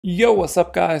Yo, what's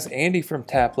up guys? Andy from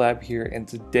TapLab here, and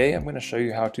today I'm going to show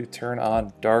you how to turn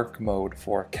on dark mode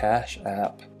for Cash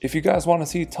App. If you guys want to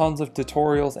see tons of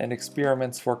tutorials and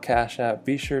experiments for Cash App,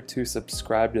 be sure to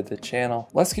subscribe to the channel.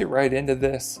 Let's get right into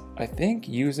this. I think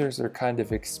users are kind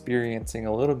of experiencing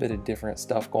a little bit of different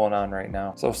stuff going on right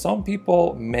now. So some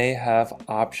people may have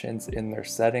options in their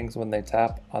settings when they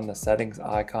tap on the settings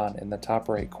icon in the top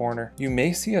right corner. You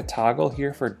may see a toggle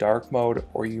here for dark mode,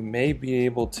 or you may be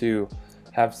able to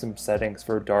have some settings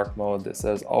for dark mode that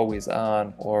says always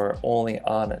on or only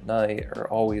on at night or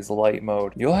always light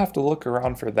mode. You'll have to look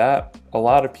around for that. A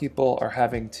lot of people are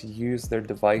having to use their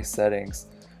device settings,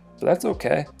 but that's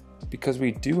okay because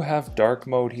we do have dark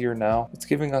mode here now. It's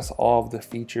giving us all of the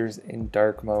features in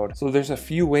dark mode. So there's a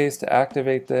few ways to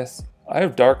activate this. I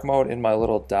have dark mode in my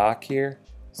little dock here,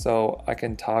 so I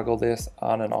can toggle this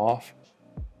on and off.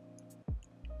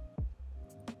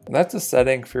 And that's a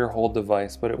setting for your whole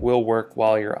device, but it will work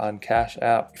while you're on Cash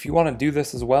App. If you want to do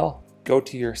this as well, go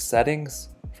to your settings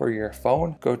for your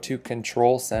phone, go to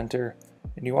Control Center,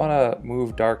 and you want to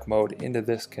move dark mode into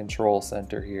this Control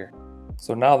Center here.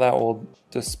 So now that will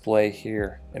display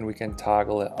here and we can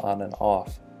toggle it on and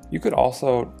off. You could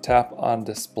also tap on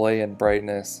display and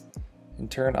brightness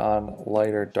and turn on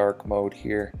light or dark mode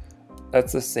here.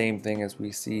 That's the same thing as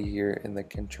we see here in the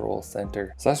Control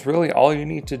Center. So that's really all you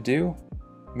need to do.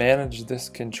 Manage this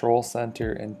Control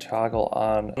Center and toggle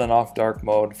on and off dark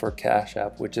mode for Cash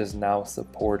App, which is now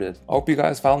supported. I hope you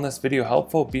guys found this video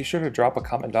helpful. Be sure to drop a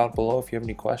comment down below if you have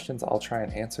any questions. I'll try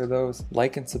and answer those.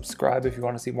 Like and subscribe if you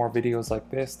want to see more videos like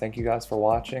this. Thank you guys for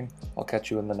watching. I'll catch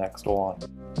you in the next one.